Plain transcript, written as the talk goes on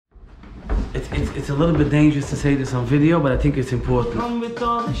It's a little bit dangerous to say this on video, but I think it's important. I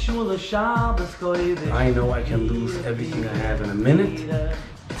know I can lose everything I have in a minute.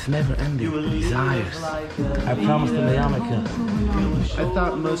 It's never ending. Desires. I promised him a yarmulke. I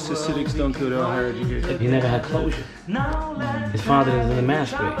thought most Hasidics don't go to a higher education. He never had closure. His father is in the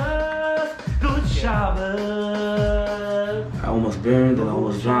mass grave. I almost burned and I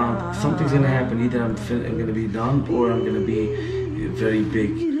almost drowned. Something's gonna happen. Either I'm gonna be done or I'm gonna be very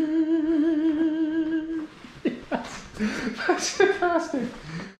big. That's fantastic.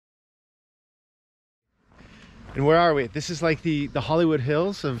 And where are we? This is like the Hollywood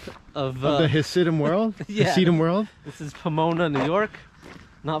Hills of the Hasidim world? Yeah. Hasidim world? This is Pomona, New York,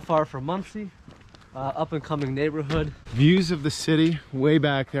 not far from Muncie. Up and coming neighborhood. Views of the city way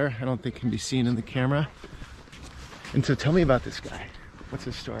back there. I don't think can be seen in the camera. And so tell me about this guy. What's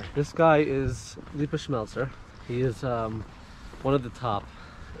his story? This guy is Lipa Schmeltzer. He is one of the top,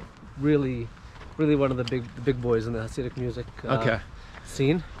 really one of the big boys in the Hasidic music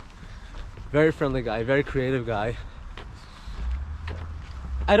scene. Very friendly guy, very creative guy.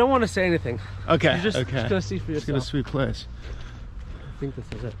 I don't want to say anything. Okay. You're just gonna see for yourself. It's a sweet place. I think this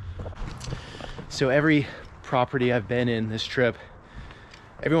is it. So every property I've been in this trip,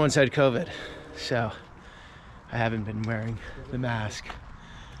 everyone's had COVID. So I haven't been wearing the mask,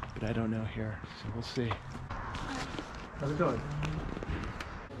 but I don't know here. So we'll see. How's it going?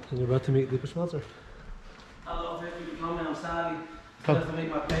 And you're about to meet Lipa Schmeltzer. Hello, thank you for coming. I'm sorry. I have to make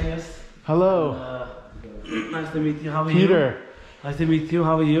my prayers. Hello. Nice to meet you. How are you? Peter. Nice to meet you.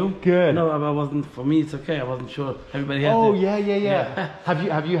 How are you? Good. No, I wasn't. For me, it's okay. I wasn't sure. Everybody had Oh it. Yeah.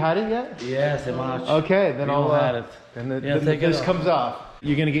 Have you had it yet? Yes, in March. Okay, then We I'll all had it. Then take it this off. comes off.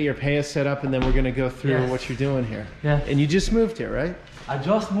 You're gonna get your payas set up, and then we're gonna go through Yes. what you're doing here. Yeah. And you just moved here, right? I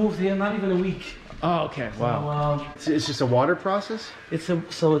just moved here, not even a week. Oh, okay. Wow. So, It's just a water process.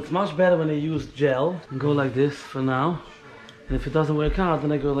 so it's much better when I use gel and go like this for now. And if it doesn't work out,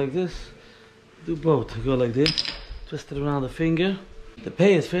 then I go like this. Do both. I go like this, twist it around the finger. The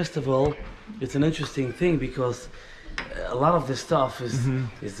payas, first of all, it's an interesting thing because a lot of this stuff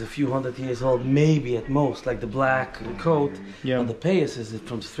is a few hundred years old, maybe at most, like the black coat. Yeah. And the payas is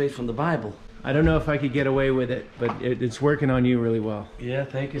straight from the Bible. I don't know if I could get away with it, but it's working on you really well. Yeah,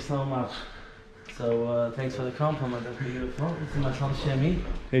 thank you so much. So thanks for the compliment. That's beautiful. This is my son Shemi.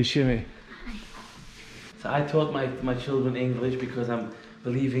 Hey, Shimmy. So I taught my children English because I'm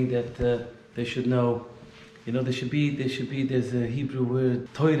believing that they should know. You know, there's a Hebrew word,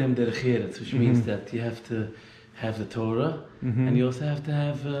 Toirem derecheret, which means that you have to have the Torah, and you also have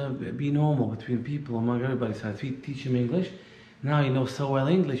to be normal between people, among everybody. So I teach him English. Now he knows so well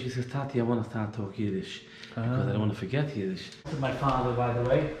English, he says, Tati, I want to start talking Yiddish, because I don't want to forget Yiddish. This is my father, by the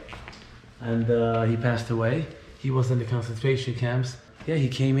way, and he passed away. He was in the concentration camps. Yeah, he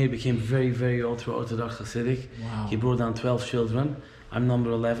came here, became very, very ultra-Orthodox Hasidic. Wow. He brought down 12 children. I'm number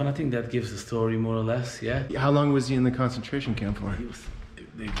 11. I think that gives the story more or less, yeah. How long was he in the concentration camp for?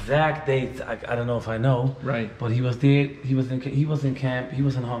 The exact date, I don't know if I know. Right. But he was there, he was in camp, he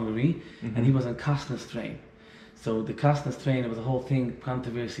was in Hungary, and he was in Kastner's train. So the Kastner's train, it was a whole thing,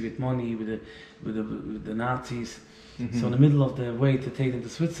 controversy with money, with the Nazis. So in the middle of the way to take them to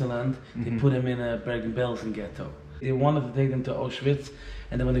Switzerland, they put him in a Bergen-Belsen ghetto. They wanted to take them to Auschwitz,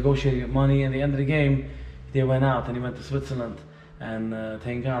 and they were negotiating with money, and at the end of the game, they went out and he went to Switzerland. And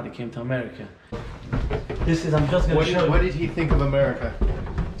thank God he came to America. This is, I'm just going to show you. What did he think of America?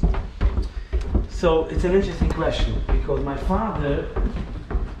 So it's an interesting question because my father,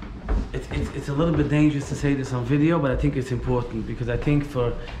 it's a little bit dangerous to say this on video, but I think it's important because I think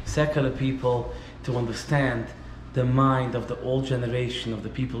for secular people to understand the mind of the old generation of the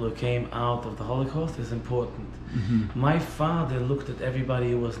people who came out of the Holocaust is important. My father looked at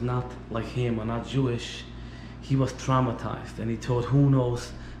everybody who was not like him or not Jewish. He was traumatized, and he thought, who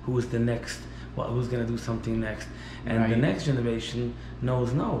knows who is the next, who's going to do something next. And the next generation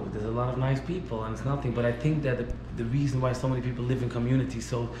knows, no, there's a lot of nice people and it's nothing. But I think that the reason why so many people live in communities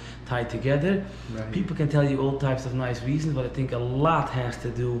so tied together, people can tell you all types of nice reasons, but I think a lot has to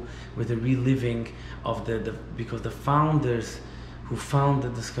do with the reliving of because the founders who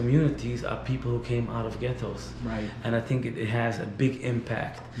founded these communities are people who came out of ghettos. And I think it has a big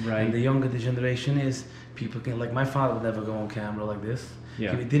impact. And the younger the generation is, people can, like my father would never go on camera like this. He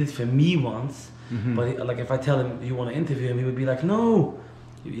did it for me once, but like if I tell him you want to interview him, he would be like, no,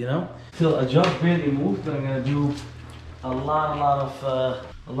 you know. So I just barely moved, but I'm gonna do a lot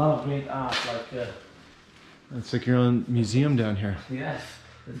of great art, like. It's like your own museum down here. Yes,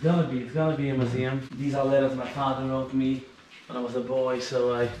 it's gonna be a museum. These are letters my father wrote me when I was a boy,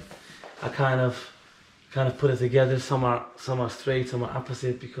 so I kind of kind of put it together. Some are straight, some are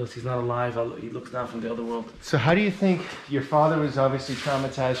opposite because he's not alive. He looks down from the other world. So how do you think your father was obviously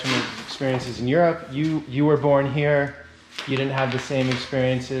traumatized from his experiences in Europe? You were born here. You didn't have the same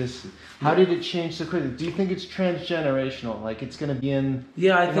experiences. How did it change so quickly? Do you think it's transgenerational? Like it's going to be in?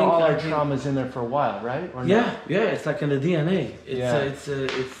 Yeah, I think all our trauma's in there for a while, right? Or yeah, not? yeah. It's like in the DNA. Yeah.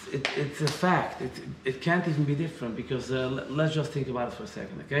 It's a fact. It can't even be different because let's just think about it for a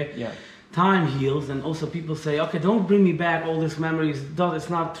second, okay? Yeah. Time heals, and also people say, okay, don't bring me back all these memories. It's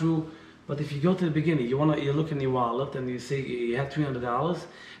not true. But if you go to the beginning, you look in your wallet and you see you had $300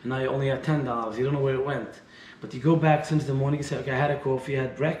 and now you only have $10. You don't know where it went. But you go back since the morning, you say, okay, I had a coffee, I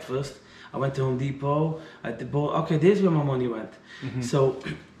had breakfast, I went to Home Depot, okay, there's where my money went. Mm-hmm. So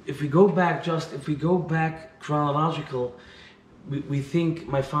if we go back chronological, we think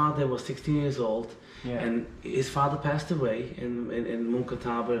my father was 16 years old, and his father passed away in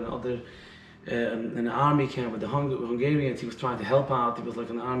Munkataber and other, in an army camp with the Hungarians. He was trying to help out, he was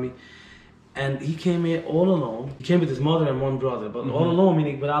like an army. And he came here all alone. He came with his mother and one brother, but all alone,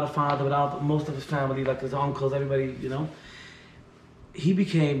 meaning without a father, without most of his family, like his uncles, everybody, you know. He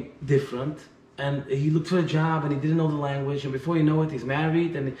became different, and he looked for a job, and he didn't know the language, and before you know it, he's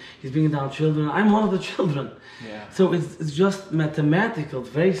married, and he's bringing down children. I'm one of the children. Yeah. So it's just mathematical. It's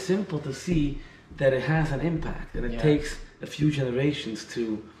very simple to see that it has an impact, and it takes a few generations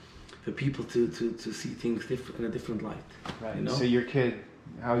for people to see things in a different light. Right. You know? So your kid,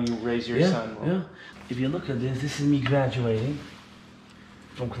 how you raise your son. Well, yeah. If you look at this is me graduating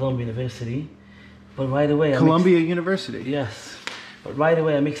from Columbia University, but right away Columbia University. Yes, but right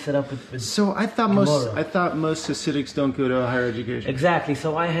away I mixed it up with So I thought most Hasidics don't go to a higher education. Exactly.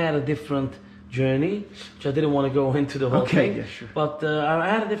 So I had a different journey, which I didn't want to go into the whole thing. Yeah, sure. But I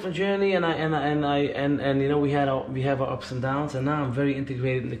had a different journey, and you know, we have our ups and downs, and now I'm very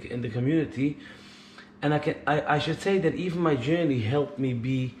integrated in the community. And I should say that even my journey helped me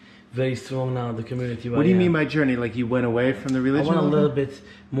be very strong now in the community. What do you mean by journey? Like you went away from the religion? I went a little bit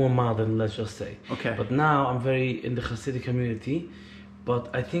more modern, let's just say. Okay. But now I'm very in the Hasidic community. But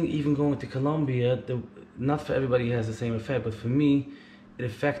I think even going to Colombia, not for everybody has the same effect, but for me, it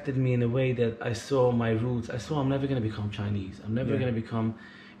affected me in a way that I saw my roots. I saw I'm never going to become Chinese. I'm never going to become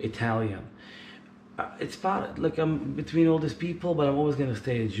Italian. It's part, like I'm between all these people, but I'm always going to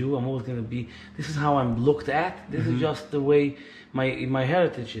stay a Jew. I'm always going to be, this is how I'm looked at. This is just the way my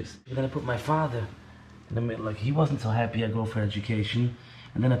heritage is. And then I put my father in the middle. Like he wasn't so happy I go for education.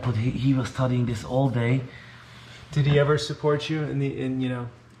 And then I put, he was studying this all day. Did he ever support you in the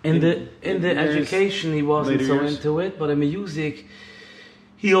education? He wasn't so into it, but in music,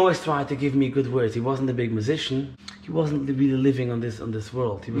 he always tried to give me good words. He wasn't a big musician. He wasn't really living on this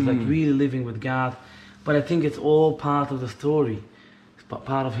world. He was like really living with God. But I think it's all part of the story. It's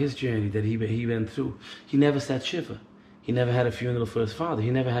part of his journey that he went through. He never said shiva. He never had a funeral for his father.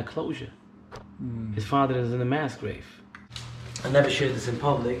 He never had closure. His father is in a mass grave. I never shared this in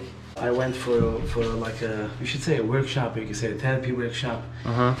public. I went for like you should say a workshop, you could say a therapy workshop.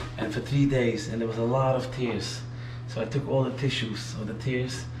 And for 3 days, and there was a lot of tears. So I took all the tissues of the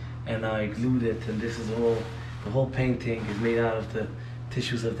tears and I glued it, and this is the whole painting is made out of the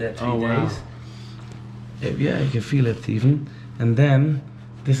tissues of that 3 days. Wow. Yeah, you can feel it even. And then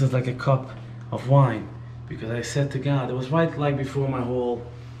this is like a cup of wine, because I said to God, it was right like before my whole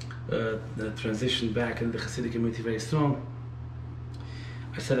transition back in the Hasidic community very strong.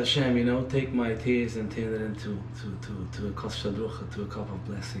 I said, Hashem, you know, take my tears and turn it into a kos shadrucha, to a cup of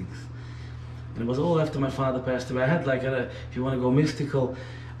blessings. And it was all after my father passed away. I had like, if you want to go mystical,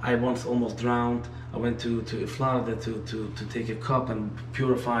 I once almost drowned. I went to Florida to take a cup and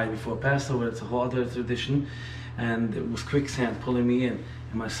purify it before Passover. It's a whole other tradition. And it was quicksand pulling me in.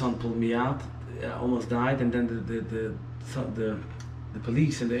 And my son pulled me out. I almost died. And then the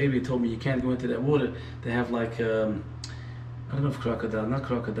police in the area told me, you can't go into that water. They have like, I don't know if not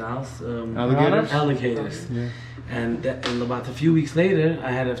crocodiles. Alligators. Yeah. And about a few weeks later,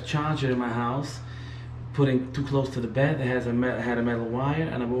 I had a charger in my house, putting too close to the bed. It had a metal wire,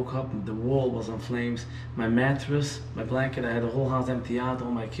 and I woke up and the wall was on flames. My mattress, my blanket, I had the whole house empty out,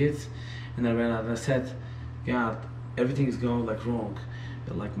 all my kids. And I ran out and I said, God, everything is going like wrong.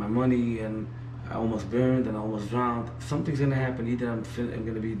 Like my money, and I almost burned and I almost drowned. Something's gonna happen. Either I'm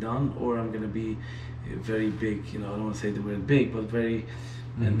gonna be done, or I'm gonna be very big, you know, I don't want to say the word big, but very,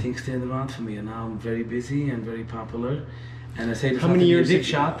 and things turned around for me, and now I'm very busy and very popular. And I say this, how many years a big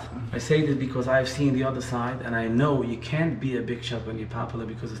shot? I say this because I've seen the other side, and I know you can't be a big shot when you're popular,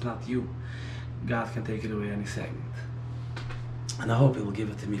 because it's not you. God can take it away any second. And I hope He will give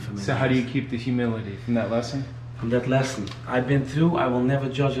it to me for me. So how do you keep the humility from that lesson? From that lesson I've been through, I will never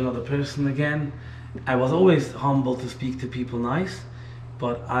judge another person again. I was always humble to speak to people nice,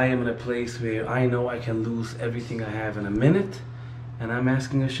 but I am in a place where I know I can lose everything I have in a minute, and I'm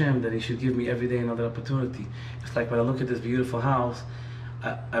asking Hashem that He should give me every day another opportunity. It's like when I look at this beautiful house,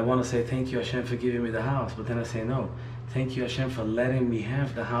 I want to say thank you Hashem for giving me the house, but then I say no. Thank you Hashem for letting me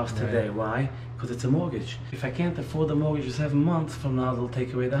have the house today. Right. Why? Because it's a mortgage. If I can't afford the mortgage for 7 months from now, they'll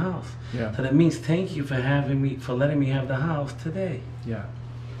take away the house. Yeah. So that means thank you for letting me have the house today. Yeah.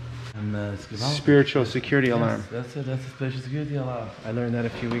 And spiritual security alarm. That's it. That's a spiritual security alarm. I learned that a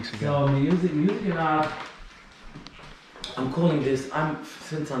few weeks ago. So music and art. I'm calling this.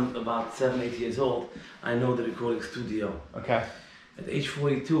 Since I'm about 7-8 years old, I know the recording studio. Okay. At age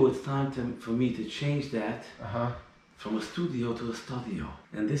 42, it's time for me to change that from a studio to a studio.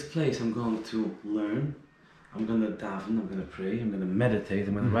 And this place, I'm going to learn. I'm going to daven. I'm going to pray. I'm going to meditate.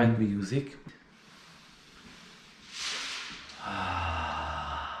 I'm going to write music.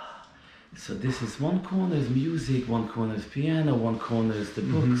 So this is one corner is music, one corner is piano, one corner is the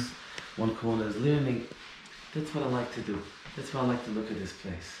books, one corner is learning. That's what I like to do. That's why I like to look at this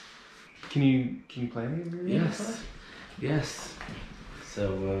place. Can you play me? 'Yes.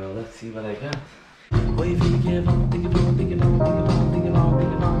 So let's see what I got.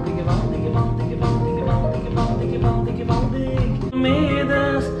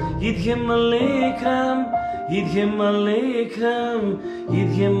 Yidgim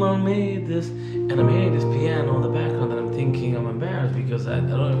Almeidas, and I'm hearing this piano in the background, and I'm thinking I'm embarrassed because I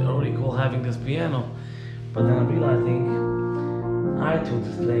don't recall having this piano. But then I'm realizing iTunes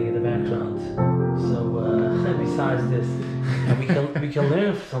is playing in the background. So besides this, we can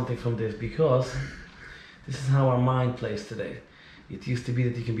learn something from this, because this is how our mind plays today. It used to be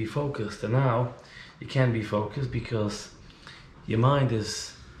that you can be focused, and now you can't be focused because your mind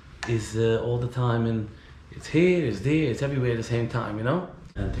is all the time in. It's here, it's there, it's everywhere at the same time, you know?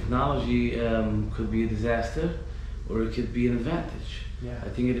 And technology could be a disaster, or it could be an advantage. Yeah. I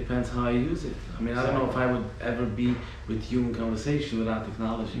think it depends how you use it. I mean, I don't know if I would ever be with you in conversation without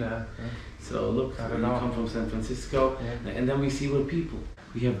technology. No. So look, you come from San Francisco, and then we see we're people.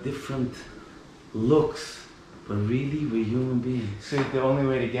 We have different looks, but really we're human beings. So the only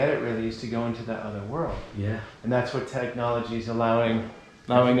way to get it really is to go into that other world. Yeah. And that's what technology is allowing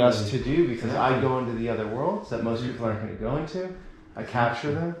us to do, because I go into the other worlds that most people aren't going to go into. I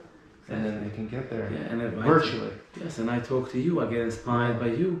capture them, and then they can get there virtually. Yes, and I talk to you. I get inspired by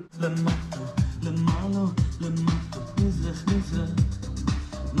you.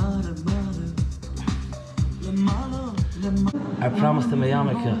 I promised him a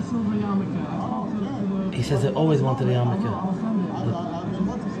yarmulke. He says I always wanted a yarmulke.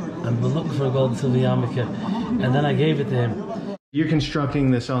 I've been looking for a gold and silver yarmulke, and then I gave it to him. You're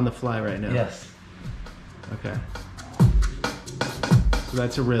constructing this on the fly right now? Yes. Okay. So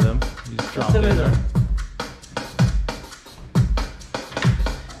that's a rhythm. You just drop it there.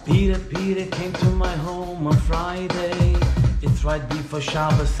 Peter came to my home on Friday. It's right before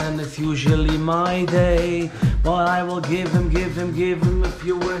Shabbos, and it's usually my day. But I will give him a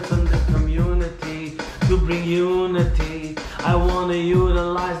few words on the community to bring unity. I want to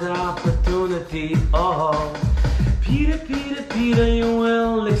utilize that opportunity. Oh. Peter, you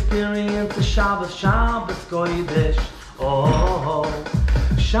will experience the Shabbos Kodesh. Oh,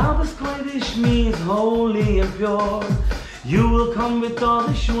 Shabbos Kodesh means holy and pure. You will come with all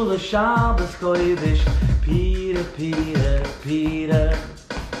the shul of Shabbos Kodesh. Peter,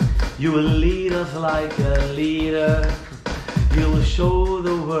 you will lead us like a leader. You will show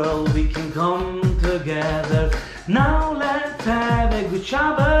the world we can come together. Now let's have a good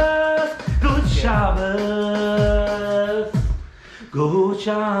Shabbos. Good Shabbos, good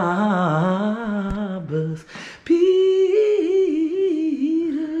Shabbos, Peter.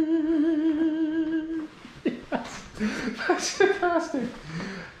 That's fantastic.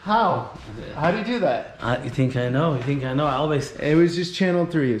 How do you do that? You think I know? I always. It was just channeled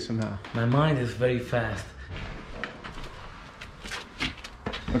through you somehow. My mind is very fast.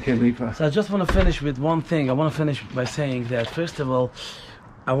 Okay, Lipa. So I just want to finish with one thing. I want to finish by saying that, first of all,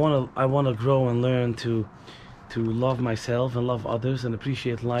 I want to grow and learn to love myself and love others and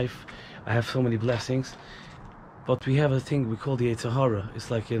appreciate life. I have so many blessings, but we have a thing we call the Yetzer Hara.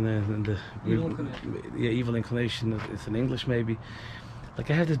 It's like in the evil inclination. It's in English maybe. Like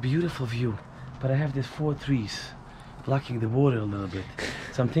I have this beautiful view, but I have these 4 trees blocking the water a little bit.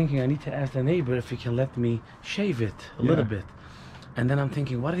 So I'm thinking I need to ask the neighbor if he can let me shave it a little bit. And then I'm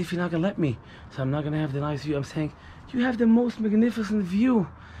thinking, what if you're not gonna let me? So I'm not gonna have the nice view. I'm saying, you have the most magnificent view,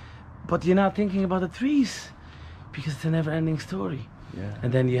 but you're not thinking about the trees, because it's a never-ending story. Yeah.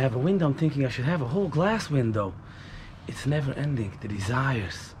 And then you have a window. I'm thinking I should have a whole glass window. It's never-ending. The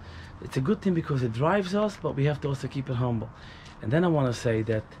desires, it's a good thing because it drives us, but we have to also keep it humble. And then I want to say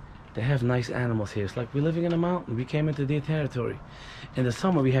that they have nice animals here. It's like we're living in a mountain. We came into their territory. In the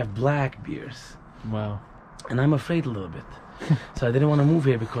summer, we have black bears. Wow. And I'm afraid a little bit. So I didn't want to move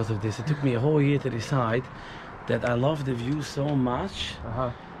here because of this. It took me a whole year to decide that I love the view so much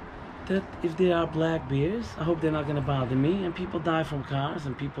that if there are black bears, I hope they're not going to bother me. And people die from cars,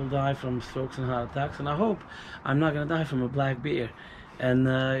 and people die from strokes and heart attacks. And I hope I'm not going to die from a black bear. And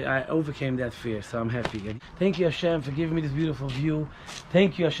I overcame that fear, so I'm happy. And thank you, Hashem, for giving me this beautiful view.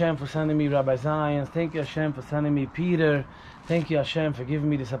 Thank you, Hashem, for sending me Rabbi Zion. Thank you, Hashem, for sending me Peter. Thank you, Hashem, for giving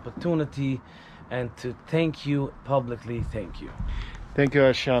me this opportunity. And to thank you publicly, thank you. Thank you,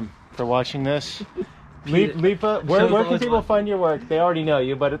 Hashem, for watching this. Lipa, where can people find your work? They already know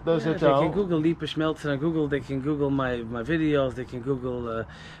you, but those that don't. They can Google Lipa Schmeltzer on Google. They can Google my videos. They can Google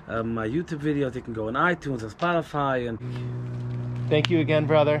my YouTube videos. They can go on iTunes and Spotify. And thank you again,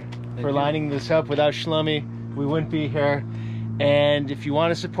 brother, for lining this up. Without Shlomi, we wouldn't be here. And if you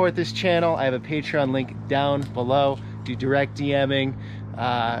want to support this channel, I have a Patreon link down below. Do direct DMing.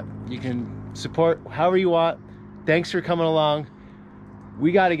 You can support however you want. Thanks for coming along.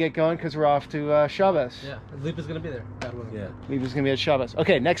 We got to get going because we're off to Shabbos. Yeah, Lipa's going to be there. yeah. Lipa's going to be at Shabbos.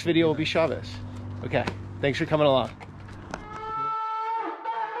 Okay, next video will be Shabbos. Okay, thanks for coming along.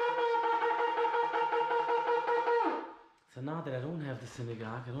 So now that I don't have the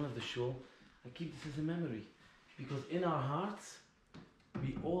synagogue, I don't have the shul, I keep this as a memory. Because in our hearts,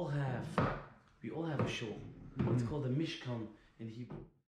 we all have a shul. It's called the Mishkan in Hebrew.